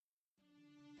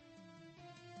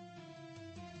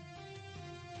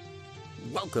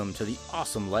Welcome to the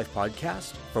Awesome Life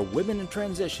Podcast for women in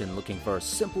transition looking for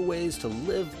simple ways to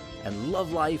live and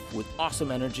love life with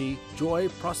awesome energy, joy,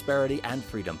 prosperity, and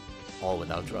freedom, all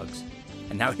without drugs.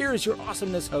 And now here is your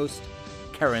awesomeness host,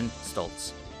 Karen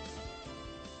Stoltz.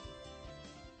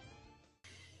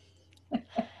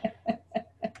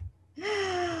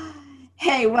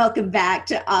 Hey, welcome back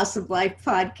to Awesome Life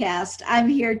Podcast. I'm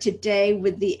here today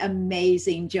with the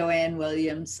amazing Joanne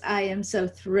Williams. I am so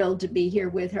thrilled to be here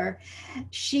with her.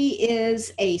 She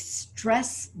is a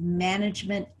stress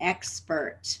management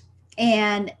expert.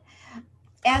 And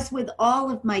as with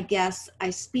all of my guests, I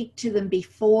speak to them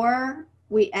before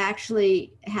we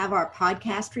actually have our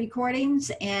podcast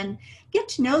recordings and get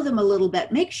to know them a little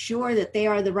bit, make sure that they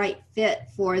are the right fit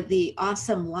for the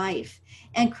awesome life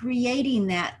and creating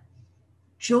that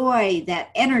joy, that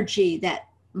energy, that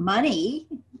money,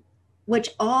 which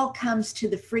all comes to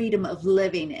the freedom of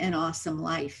living an awesome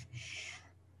life.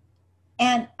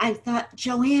 And I thought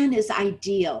Joanne is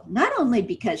ideal, not only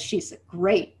because she's a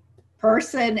great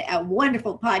person, a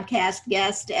wonderful podcast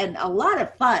guest, and a lot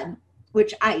of fun,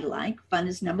 which I like. Fun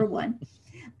is number one,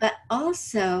 but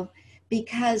also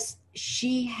because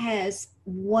she has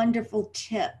wonderful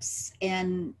tips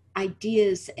and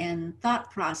ideas and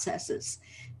thought processes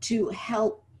to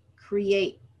help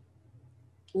create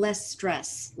less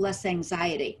stress, less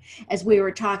anxiety. As we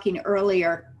were talking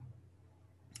earlier,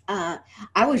 I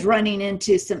was running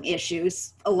into some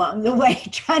issues along the way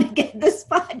trying to get this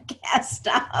podcast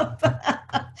up.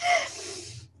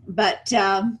 But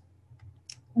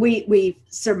we've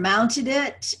surmounted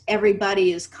it.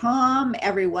 Everybody is calm.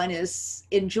 Everyone is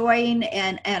enjoying,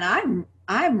 and I'm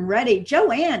ready.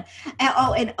 Joanne.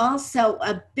 Oh, and also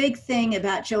a big thing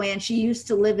about Joanne, she used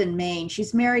to live in Maine.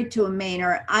 She's married to a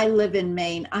Mainer. I live in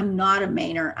Maine. I'm not a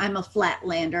Mainer. I'm a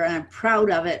Flatlander, and I'm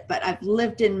proud of it. But I've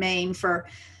lived in Maine for,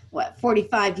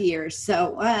 45 years.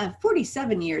 So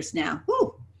 47 years now.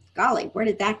 Whew, golly, where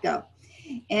did that go?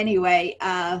 Anyway,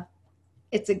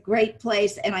 it's a great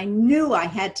place. And I knew I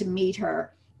had to meet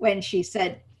her when she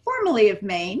said, formerly of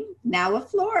Maine, now of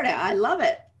Florida. I love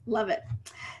it. Love it.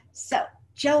 So,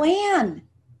 Joanne,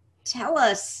 tell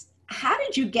us, how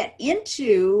did you get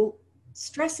into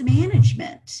stress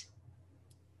management?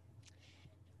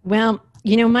 Well,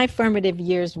 my formative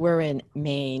years were in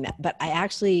Maine, but I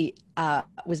actually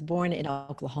was born in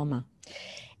Oklahoma.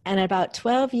 And at about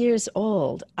 12 years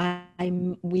old,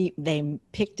 they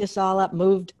picked us all up,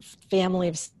 moved family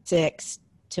of 6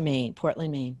 to Maine,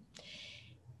 Portland, Maine.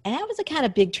 And that was a kind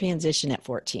of big transition at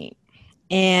 14.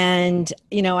 And,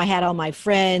 I had all my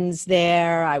friends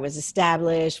there. I was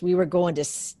established. We were going to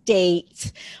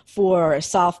state for a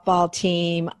softball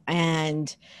team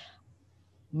and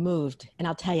moved. And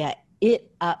I'll tell you,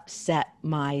 it upset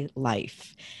my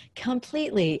life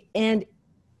completely. And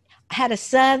I had a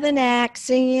Southern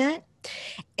accent.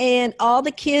 And all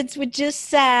the kids would just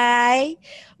say,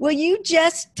 will you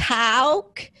just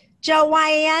talk,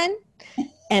 Joanne?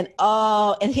 And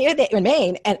here they in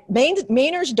Maine, and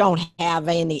Mainers don't have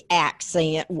any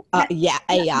accent. So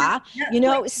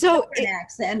an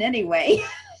accent anyway.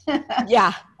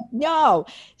 Yeah, no.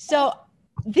 So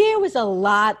there was a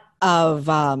lot of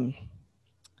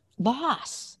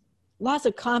loss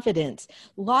of confidence,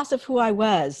 loss of who I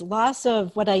was, loss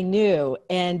of what I knew,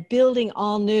 and building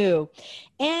all new.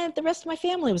 And the rest of my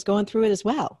family was going through it as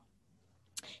well.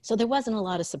 So there wasn't a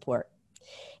lot of support.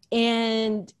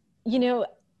 And,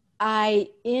 I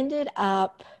ended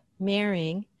up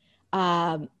marrying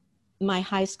my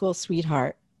high school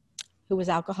sweetheart, who was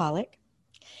alcoholic,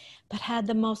 but had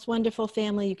the most wonderful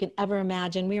family you can ever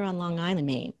imagine. We were on Long Island,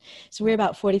 Maine. So we were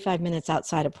about 45 minutes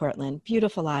outside of Portland.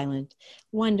 Beautiful island.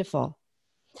 Wonderful.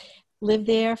 Lived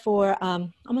there for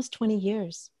almost 20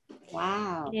 years.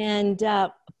 Wow. And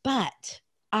but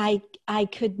I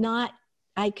could not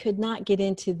get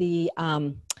into the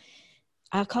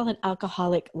I'll call it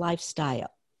alcoholic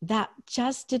lifestyle. That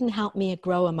just didn't help me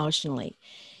grow emotionally.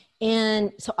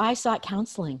 And so I sought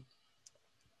counseling.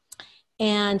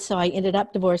 And so I ended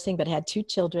up divorcing, but had 2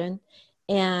 children.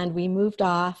 And we moved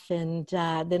off. And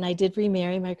then I did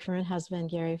remarry my current husband,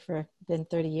 Gary, for been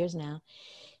 30 years now.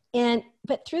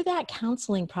 But through that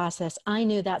counseling process, I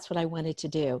knew that's what I wanted to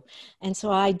do. And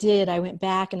so I did. I went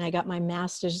back and I got my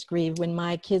master's degree when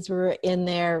my kids were in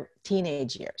their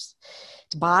teenage years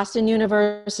to Boston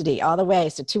University all the way.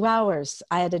 So 2 hours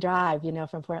I had to drive,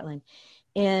 from Portland.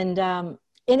 And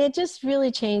it just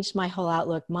really changed my whole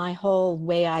outlook, my whole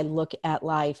way I look at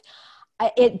life.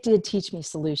 It did teach me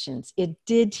solutions. It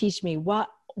did teach me what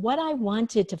I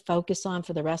wanted to focus on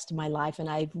for the rest of my life. And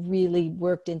I really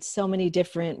worked in so many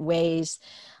different ways,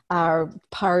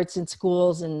 parts in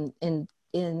schools and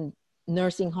in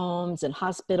nursing homes and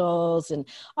hospitals and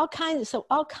all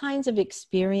kinds of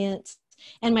experience.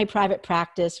 And my private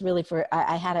practice really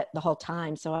I had it the whole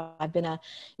time. So I've been a,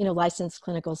 licensed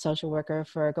clinical social worker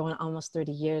for going almost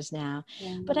 30 years now.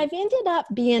 Yeah. But I've ended up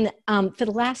being, for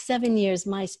the last 7 years,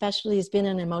 my specialty has been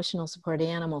an emotional support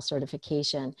animal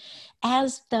certification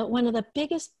as one of the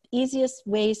biggest, easiest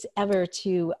ways ever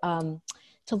to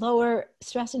lower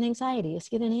stress and anxiety is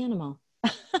get an animal.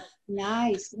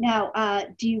 Nice. Now,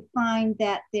 do you find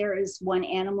that there is one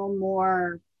animal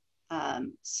more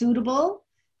suitable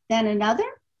than another?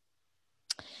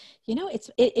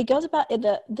 It goes about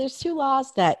there's 2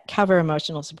 laws that cover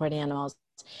emotional support animals,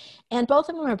 and both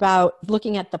of them are about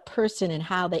looking at the person and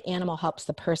how the animal helps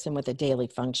the person with the daily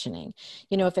functioning.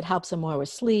 If it helps them more with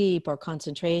sleep or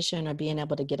concentration or being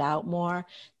able to get out more,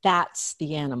 that's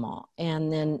the animal.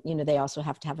 And then, they also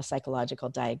have to have a psychological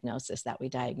diagnosis that we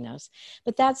diagnose.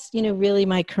 But that's, really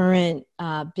my current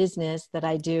business that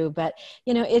I do. But,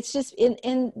 it's just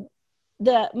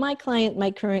my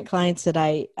current clients that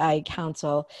I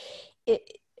counsel,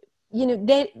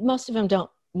 most of them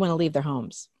don't want to leave their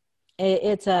homes.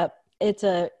 It's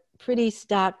a pretty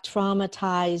stuck,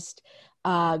 traumatized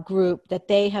group that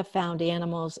they have found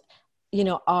animals,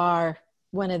 are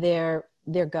one of their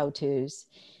go-tos.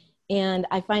 And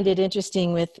I find it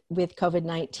interesting with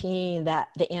COVID-19 that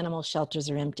the animal shelters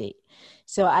are empty.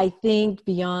 So I think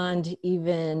beyond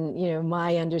even,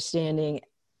 my understanding,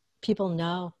 people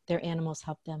know their animals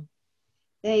help them.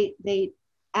 They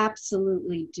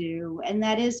absolutely do. And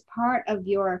that is part of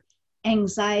your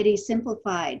Anxiety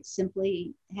Simplified.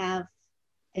 Simply have,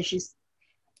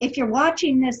 if you're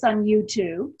watching this on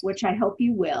YouTube, which I hope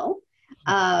you will,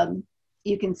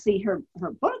 you can see her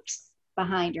books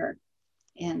behind her.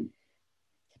 And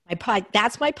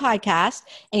that's my podcast,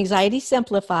 Anxiety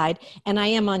Simplified, and I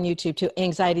am on YouTube too.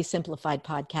 Anxiety Simplified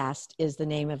Podcast is the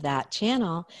name of that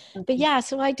channel. Okay. But yeah,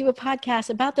 so I do a podcast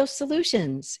about those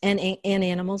solutions, and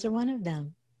animals are one of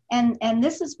them. And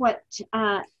this is what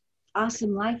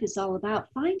Awesome Life is all about: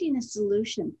 finding a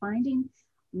solution, finding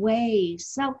ways.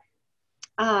 So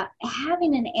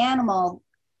having an animal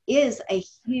is a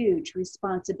huge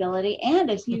responsibility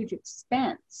and a huge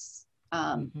expense.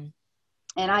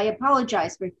 And I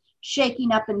apologize for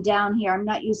shaking up and down here. I'm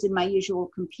not using my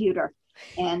usual computer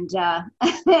and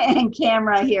and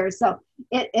camera here. So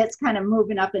it's kind of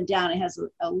moving up and down. It has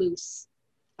a loose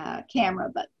camera,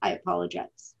 but I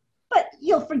apologize. But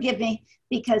you'll forgive me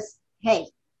because, hey,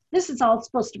 this is all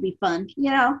supposed to be fun.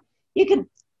 You can,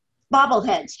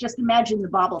 bobbleheads, just imagine the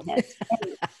bobbleheads.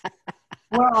 Anyway,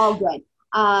 we're all good.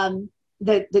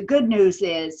 The good news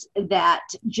is that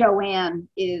Joanne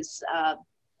is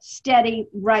steady,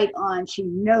 right on. She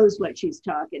knows what she's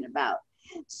talking about.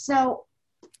 So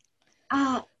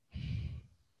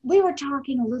we were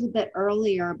talking a little bit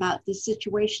earlier about the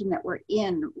situation that we're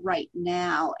in right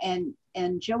now. And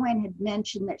Joanne had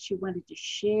mentioned that she wanted to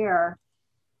share,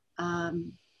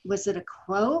 was it a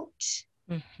quote?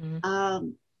 Mm-hmm.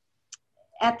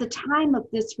 At the time of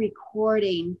this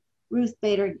recording, Ruth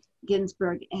Bader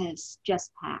Ginsburg has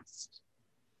just passed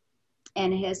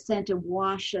and has sent a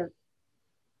wash of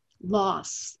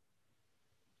loss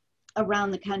around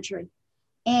the country,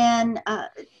 and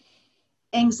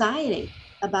anxiety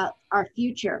about our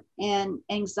future, and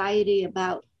anxiety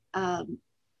about a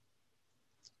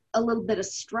little bit of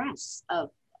stress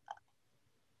of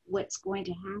what's going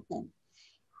to happen.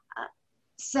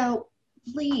 So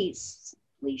please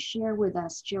share with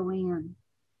us, Joanne.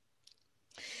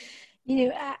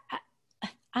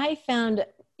 I found,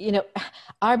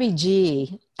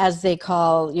 RBG, as they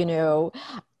call,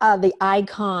 the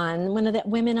icon, one of the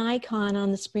women icon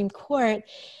on the Supreme Court.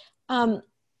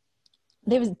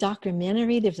 There was a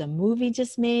documentary, there was a movie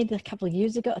just made a couple of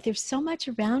years ago. There's so much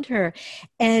around her.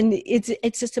 And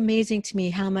it's just amazing to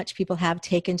me how much people have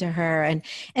taken to her. And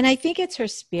I think it's her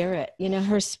spirit,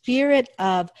 her spirit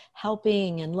of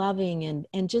helping and loving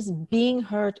and just being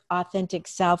her authentic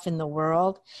self in the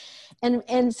world.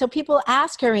 And so people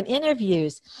ask her in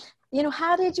interviews,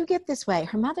 how did you get this way?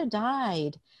 Her mother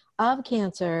died of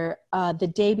cancer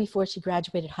the day before she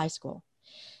graduated high school.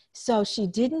 So she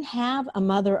didn't have a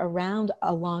mother around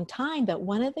a long time, but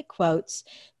one of the quotes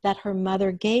that her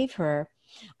mother gave her,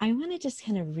 I want to just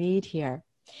kind of read here.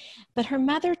 But her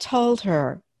mother told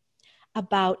her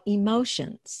about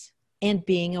emotions and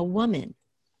being a woman.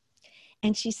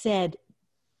 And she said,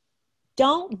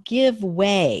 don't give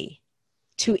way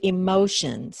to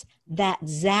emotions that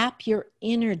zap your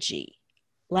energy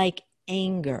like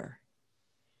anger.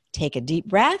 Take a deep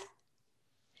breath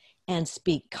and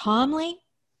speak calmly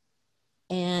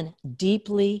and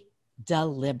deeply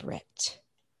deliberate.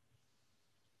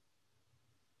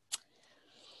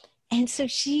 And so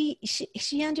she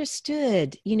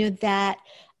understood, that,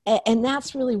 and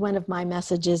that's really one of my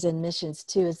messages and missions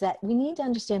too, is that we need to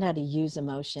understand how to use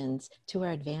emotions to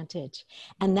our advantage.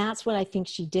 And that's what I think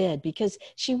she did, because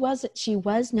she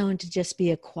was known to just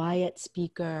be a quiet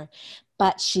speaker,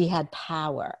 but she had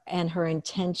power, and her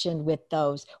intention with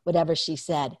those, whatever she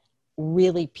said,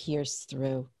 really pierced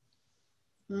through.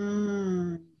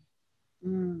 Mm,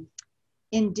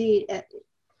 Indeed.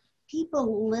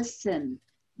 People listen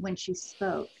when she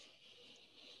spoke.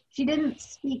 She didn't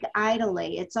speak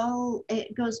idly.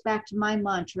 It goes back to my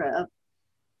mantra of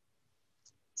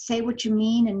say what you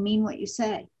mean and mean what you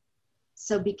say.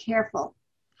 So be careful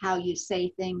how you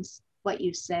say things, what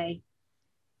you say,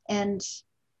 and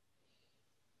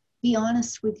be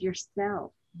honest with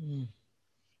yourself. Mm.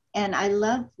 And I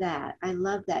love that. I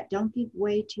love that. Don't give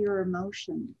way to your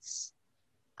emotions.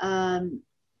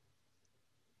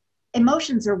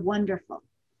 Emotions are wonderful,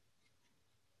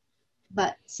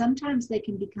 but sometimes they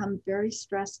can become very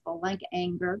stressful, like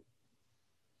anger.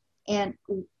 And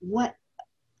let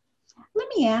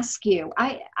me ask you,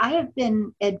 I have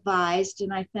been advised,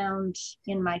 and I found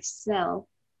in myself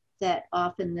that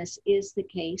often this is the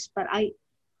case, but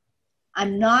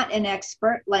I'm not an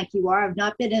expert like you are. I've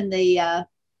not been in the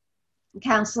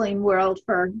counseling world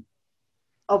for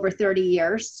over 30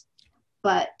 years,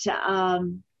 but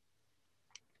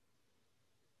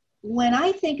when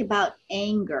I think about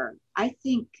anger, I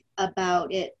think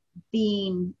about it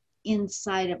being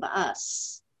inside of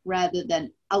us rather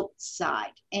than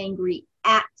outside, angry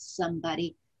at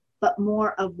somebody, but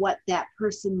more of what that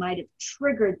person might have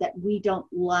triggered that we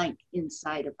don't like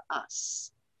inside of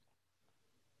us.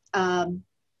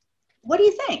 What do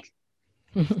you think?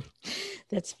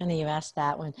 That's funny you asked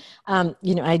that one.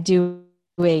 I do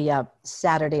a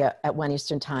Saturday at 1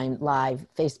 Eastern time live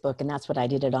Facebook, and that's what I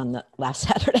did it on the last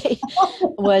Saturday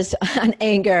was on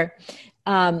anger.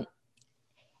 And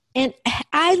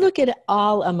I look at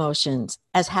all emotions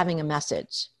as having a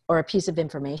message or a piece of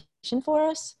information for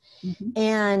us. Mm-hmm.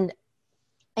 And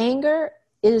anger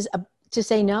is to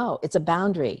say no. It's a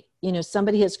boundary.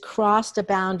 Somebody has crossed a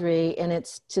boundary, and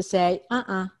it's to say,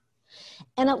 And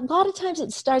a lot of times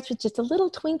it starts with just a little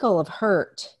twinkle of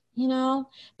hurt,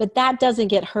 but that doesn't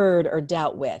get heard or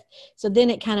dealt with. So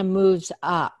then it kind of moves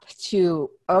up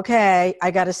to, okay, I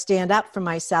got to stand up for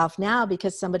myself now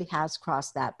because somebody has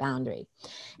crossed that boundary.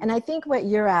 And I think what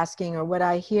you're asking, or what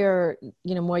I hear,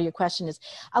 more your question is,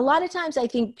 a lot of times I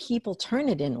think people turn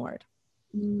it inward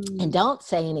and don't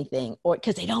say anything, or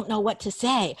because they don't know what to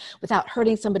say without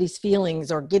hurting somebody's feelings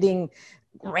or getting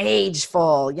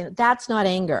rageful. That's not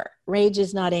anger. Rage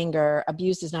is not anger.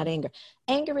 Abuse is not anger.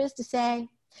 Anger is to say,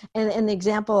 and the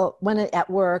example one at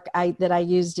work that I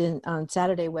used on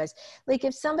Saturday was, like,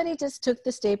 if somebody just took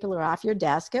the stapler off your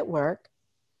desk at work,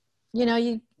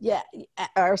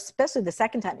 or especially the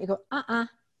second time, you go,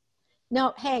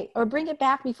 no, hey, or bring it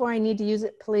back before I need to use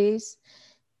it, please.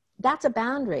 That's a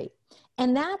boundary.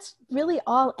 And that's really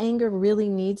all anger really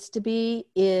needs to be,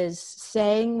 is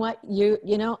saying what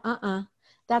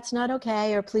that's not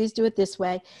okay, or please do it this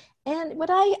way. And what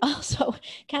I also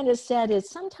kind of said is,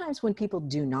 sometimes when people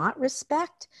do not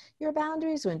respect your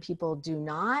boundaries, when people do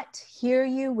not hear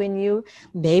you, when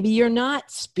maybe you're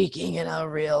not speaking in a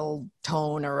real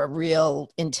tone or a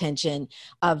real intention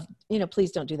of,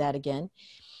 please don't do that again,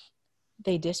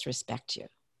 they disrespect you.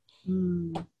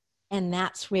 Mm. And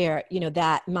that's where,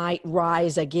 that might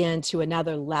rise again to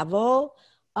another level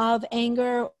of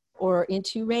anger or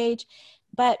into rage.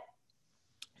 But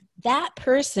that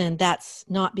person that's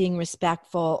not being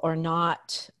respectful or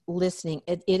not listening,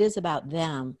 it is about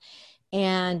them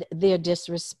and their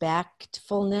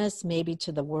disrespectfulness maybe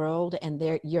to the world, and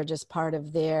you're just part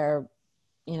of their,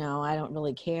 I don't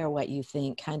really care what you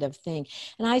think kind of thing.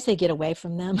 And I say, get away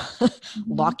from them,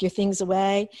 mm-hmm. Lock your things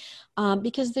away,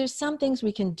 because there's some things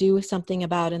we can do something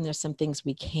about, and there's some things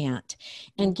we can't.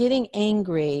 And getting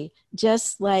angry,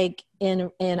 just like in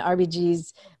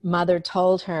RBG's mother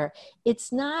told her,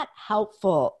 it's not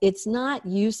helpful, it's not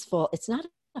useful, it's not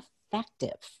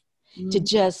effective. To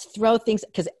just throw things,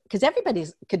 because everybody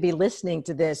could be listening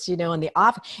to this, in the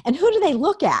office. And who do they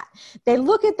look at? They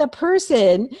look at the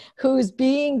person who's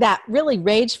being that really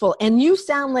rageful, and you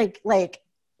sound like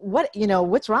what,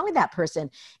 what's wrong with that person?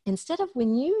 Instead of,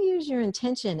 when you use your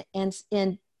intention and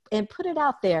put it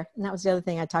out there, and that was the other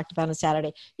thing I talked about on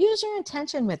Saturday, use your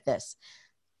intention with this.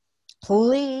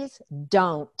 Please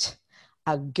don't.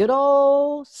 A good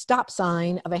old stop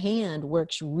sign of a hand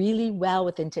works really well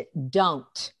with intent.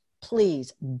 Don't.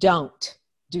 Please don't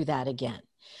do that again.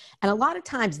 And a lot of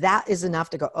times that is enough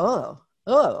to go, oh,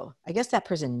 oh, I guess that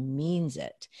person means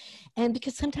it. And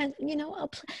because sometimes, oh,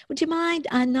 would you mind?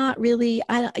 I'm not really,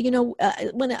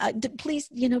 please,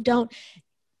 don't.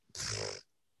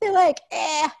 They're like,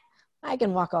 I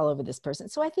can walk all over this person.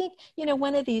 So I think,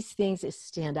 one of these things is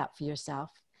stand up for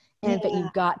yourself. But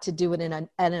you've got to do it in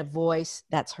a voice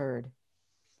that's heard.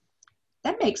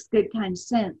 That makes good kind of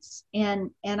sense.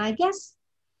 And I guess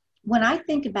when I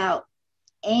think about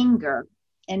anger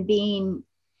and being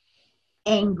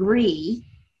angry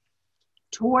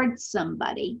towards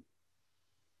somebody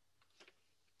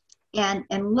and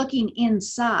looking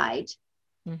inside,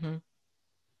 mm-hmm.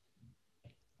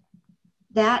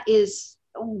 that is,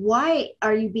 why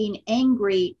are you being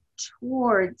angry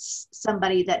towards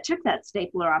somebody that took that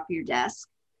stapler off your desk?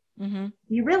 Mm-hmm.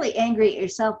 You're really angry at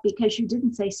yourself because you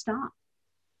didn't say stop.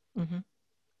 Mm-hmm.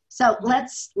 So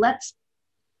let's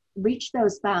reach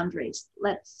those boundaries.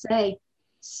 Let's say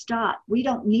stop. We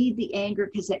don't need the anger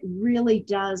because it really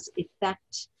does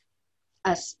affect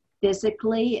us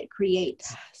physically. It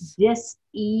creates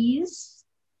dis-ease.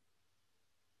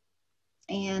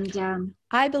 And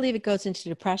I believe it goes into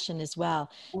depression as well,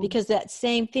 because that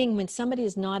same thing, when somebody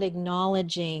is not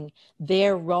acknowledging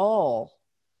their role,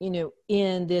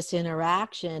 in this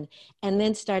interaction, and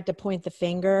then start to point the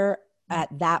finger at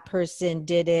that person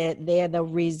did it, they're the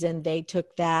reason they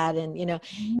took that. And, you're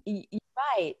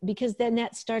right, because then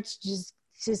that starts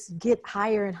just get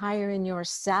higher and higher in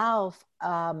yourself.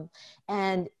 But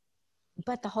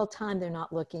the whole time they're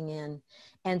not looking in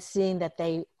and seeing that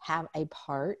they have a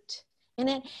part in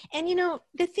it. And,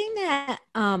 the thing that,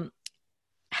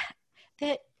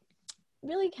 that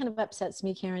really kind of upsets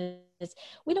me, Karen, is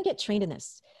we don't get trained in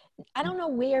this. I don't know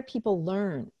where people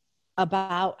learn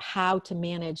about how to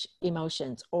manage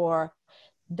emotions, or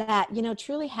that,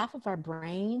 truly half of our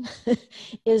brain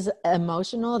is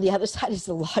emotional. The other side is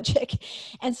the logic.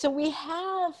 And so we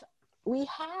have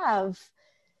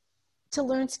to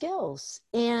learn skills.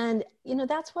 And,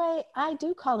 that's why I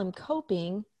do call them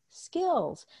coping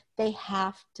skills. They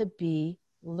have to be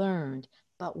learned.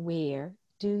 But where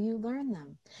do you learn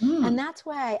them? And that's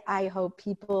why I hope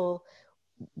people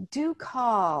do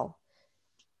call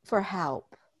for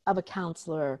help of a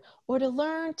counselor or to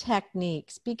learn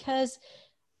techniques, because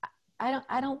I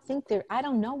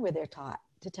don't know where they're taught,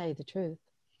 to tell you the truth.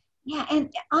 Yeah.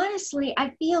 And honestly, I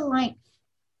feel like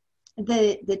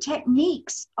the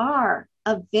techniques are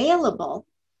available,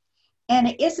 and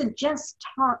it isn't just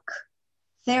talk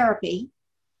therapy.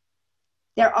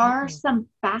 There are some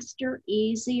faster,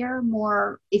 easier,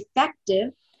 more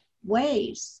effective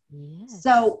ways. Yes.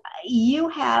 So you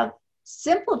have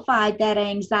simplified that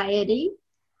anxiety,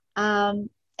 and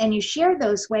you share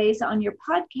those ways on your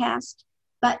podcast.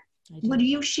 But would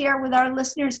you share with our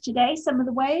listeners today some of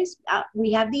the ways?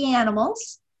 We have the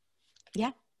animals.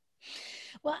 Yeah.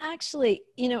 Well, actually,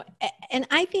 and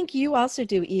I think you also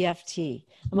do EFT,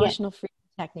 emotional freedom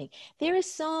technique. There are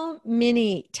so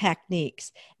many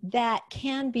techniques that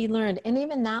can be learned, and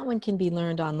even that one can be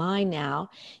learned online now.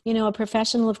 A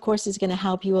professional, of course, is going to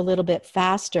help you a little bit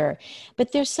faster,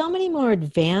 but there's so many more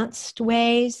advanced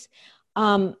ways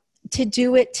to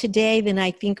do it today than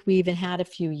I think we even had a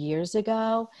few years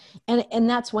ago, and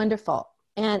that's wonderful.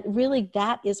 And really,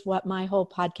 that is what my whole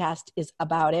podcast is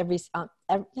about. Every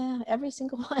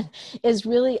single one is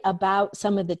really about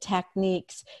some of the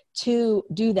techniques to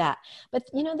do that.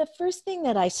 But, the first thing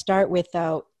that I start with,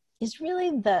 though, is really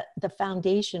the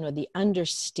foundation, or the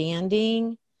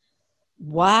understanding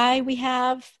why we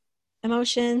have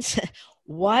emotions,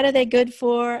 what are they good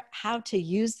for, how to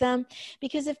use them.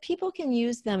 Because if people can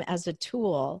use them as a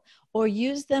tool, or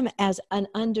use them as an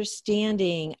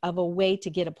understanding of a way to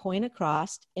get a point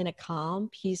across in a calm,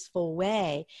 peaceful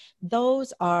way,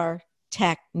 those are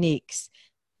techniques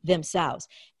themselves.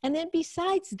 And then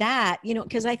besides that,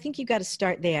 because I think you got to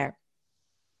start there.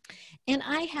 And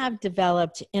I have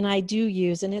developed, and I do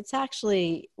use, and it's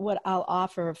actually what I'll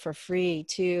offer for free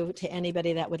to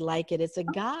anybody that would like it. It's a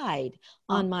guide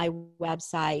on my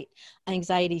website,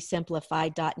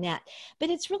 anxietysimplified.net. But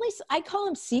it's really, I call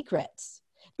them secrets.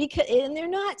 And they're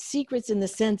not secrets in the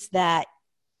sense that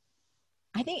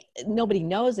I think nobody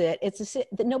knows it. It's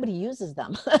that nobody uses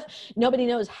them. Nobody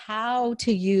knows how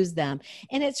to use them.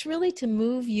 And it's really to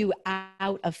move you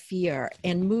out of fear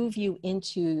and move you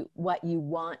into what you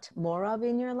want more of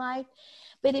in your life.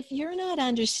 But if you're not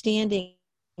understanding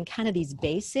kind of these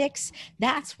basics,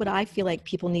 that's what I feel like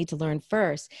people need to learn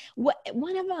first.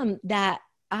 One of them that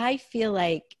I feel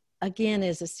like, again,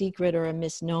 is a secret or a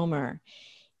misnomer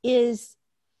is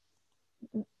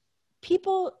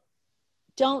people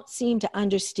don't seem to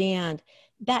understand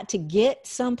that to get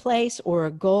someplace or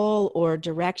a goal or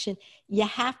direction, you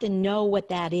have to know what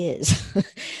that is.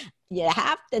 You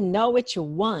have to know what you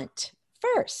want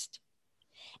first.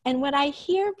 And what I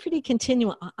hear pretty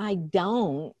continual, I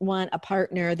don't want a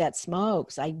partner that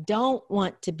smokes. I don't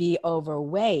want to be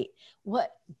overweight.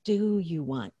 What do you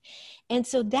want? And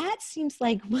so that seems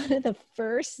like one of the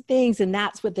first things, and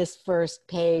that's what this first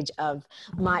page of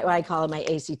my, what I call it, my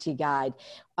ACT guide.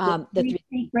 The three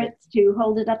secrets to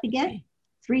hold it up again.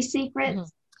 3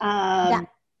 secrets.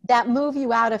 That move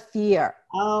you out of fear.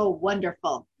 Oh,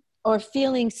 wonderful. Or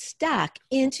feeling stuck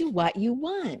into what you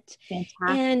want. Fantastic.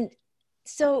 And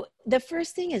so the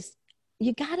first thing is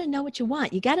you got to know what you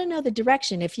want. You got to know the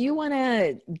direction. If you want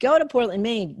to go to Portland,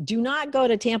 Maine, do not go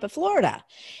to Tampa, Florida.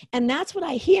 And that's what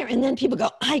I hear. And then people go,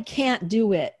 I can't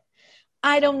do it.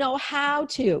 I don't know how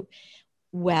to.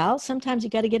 Well, sometimes you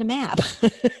got to get a map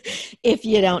if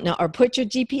you don't know, or put your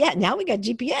GPS. Now we got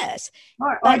GPS.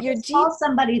 Or call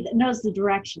somebody that knows the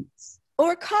directions.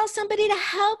 Or call somebody to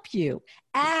help you.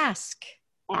 Ask.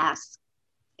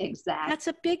 Exactly. That's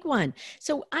a big one.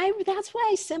 So that's why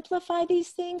I simplify these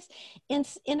things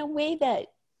in a way that,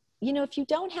 you know, if you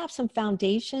don't have some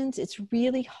foundations, it's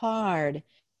really hard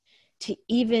to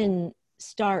even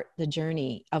start the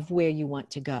journey of where you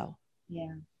want to go.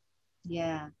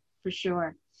 Yeah, for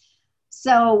sure.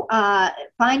 So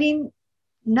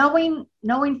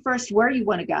knowing first where you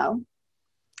want to go,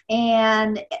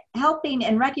 and helping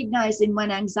and recognizing when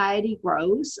anxiety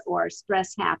grows or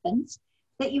stress happens,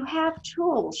 that you have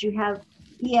tools. You have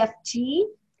EFT,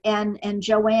 and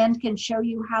Joanne can show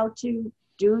you how to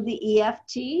do the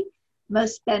EFT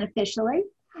most beneficially,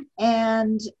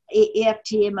 and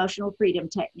EFT, emotional freedom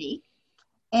technique,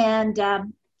 and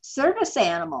service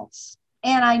animals.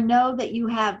 And I know that you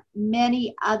have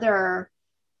many other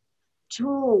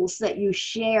tools that you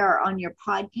share on your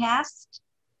podcast,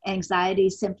 Anxiety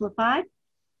Simplified,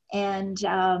 and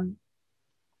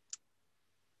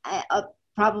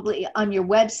probably on your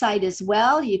website as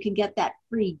well. You can get that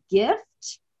free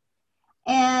gift.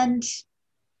 And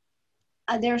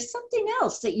there's something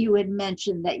else that you had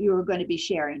mentioned that you were going to be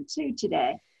sharing too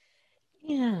today.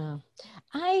 Yeah,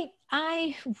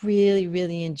 I really,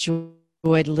 really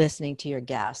enjoyed listening to your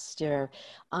guest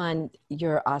on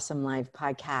your Awesome Life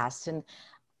podcast. And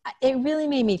it really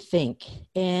made me think.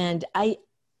 And I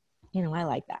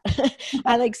like that.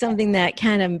 I like something that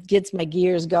kind of gets my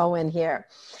gears going here.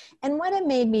 And what it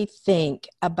made me think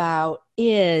about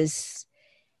is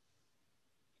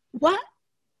what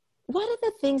are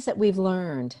the things that we've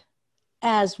learned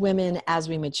as women as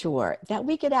we mature that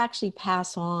we could actually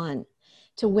pass on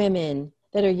to women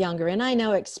that are younger? And I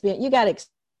know you got to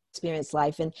experience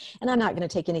life, and I'm not going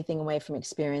to take anything away from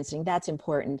experiencing. That's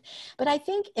important. But I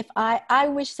think if I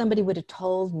wish somebody would have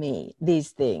told me these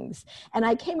things, and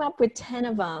I came up with 10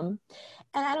 of them,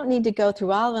 and I don't need to go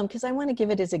through all of them because I want to give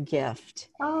it as a gift.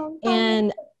 Oh,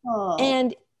 and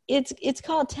it's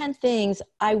called 10 things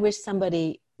I wish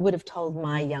somebody would have told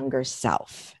my younger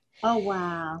self. Oh,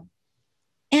 wow.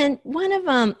 And one of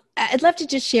them, I'd love to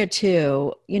just share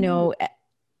two,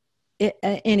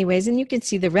 anyways, and you can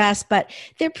see the rest, but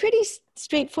they're pretty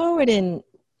straightforward and,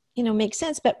 make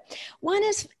sense. But one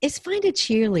is find a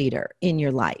cheerleader in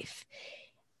your life.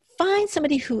 Find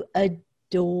somebody who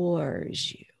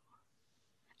adores you,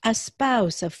 a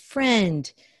spouse, a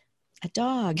friend, a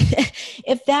dog,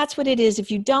 if that's what it is.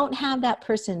 If you don't have that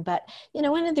person, but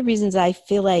one of the reasons I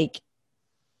feel like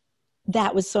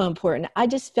that was so important, I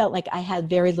just felt like I had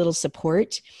very little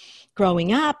support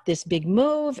growing up, this big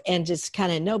move, and just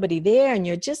kind of nobody there, and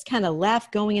you're just kind of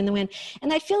left going in the wind.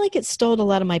 And I feel like it stole a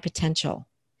lot of my potential.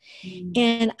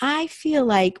 And I feel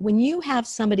like when you have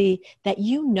somebody that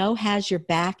has your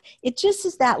back, it just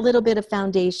is that little bit of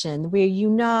foundation where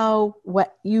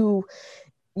what you're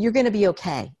going to be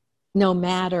okay no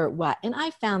matter what. And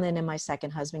I found that in my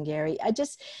second husband, Gary.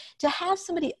 To have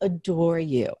somebody adore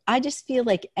you, I just feel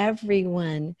like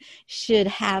everyone should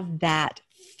have that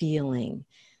feeling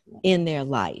in their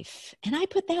life. And I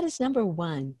put that as number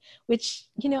one, which,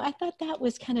 I thought that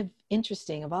was kind of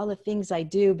interesting of all the things I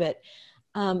do, but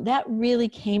that really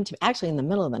came to me actually in the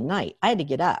middle of the night. I had to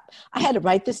get up. I had to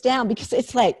write this down because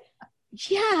it's like,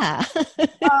 yeah.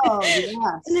 Oh,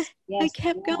 yes. I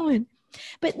kept going.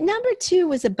 But number two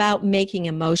was about making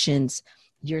emotions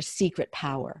your secret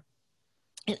power.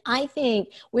 And I think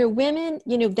where women,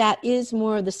 that is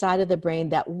more the side of the brain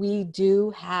that we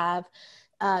do have,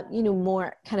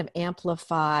 more kind of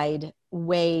amplified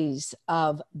ways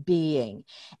of being.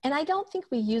 And I don't think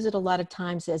we use it a lot of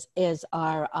times as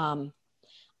our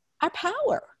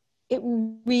power. It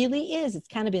really is. It's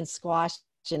kind of been squashed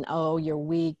and, oh, you're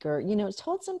weak, or,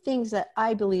 told some things that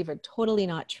I believe are totally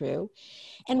not true.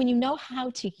 And when you know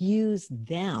how to use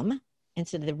them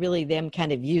instead of really them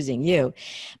kind of using you.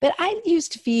 But I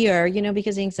used fear,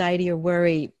 because anxiety or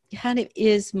worry kind of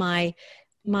is my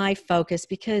focus,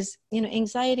 because,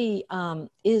 anxiety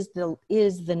is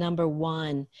the number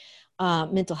one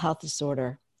mental health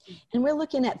disorder. And we're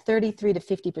looking at 33 to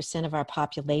 50% of our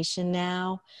population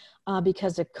now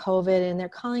because of COVID, and they're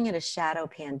calling it a shadow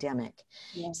pandemic.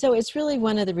 Yeah. So it's really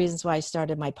one of the reasons why I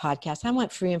started my podcast. I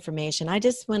want free information. I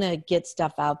just want to get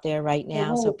stuff out there right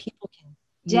now so people can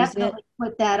definitely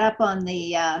put that up on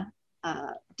the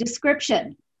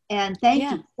description. And thank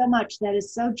you so much. That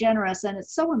is so generous, and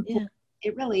it's so important.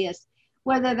 It really is.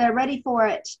 Whether they're ready for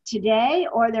it today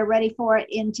or they're ready for it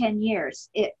in 10 years,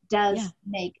 it does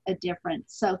make a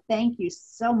difference. So thank you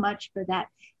so much for that.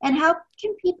 And how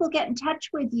can people get in touch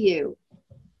with you?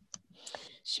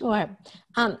 Sure.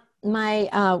 My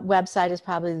website is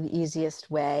probably the easiest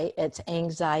way. It's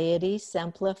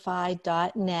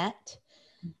anxietysimplified.net.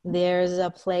 There's a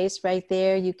place right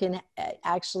there. You can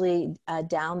actually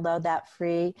download that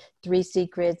free 3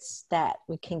 secrets that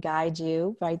can guide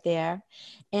you right there.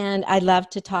 And I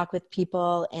love to talk with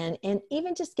people and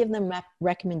even just give them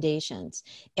recommendations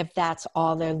if that's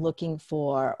all they're looking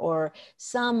for, or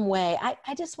some way.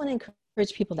 I just want to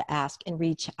encourage people to ask and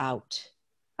reach out.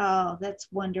 Oh, that's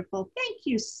wonderful. Thank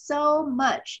you so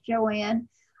much, Joanne.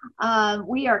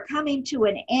 We are coming to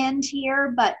an end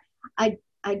here, but I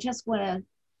just want to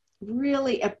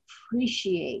really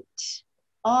appreciate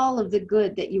all of the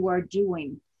good that you are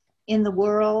doing in the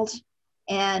world.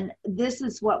 And this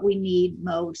is what we need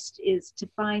most, is to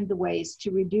find the ways to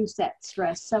reduce that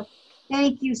stress. So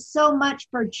thank you so much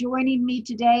for joining me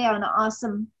today on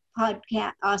Awesome Life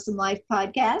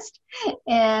Podcast.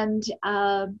 And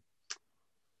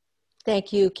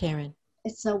thank you, Karen.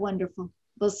 It's so wonderful.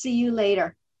 We'll see you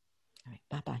later. All right.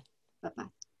 Bye-bye. Bye-bye.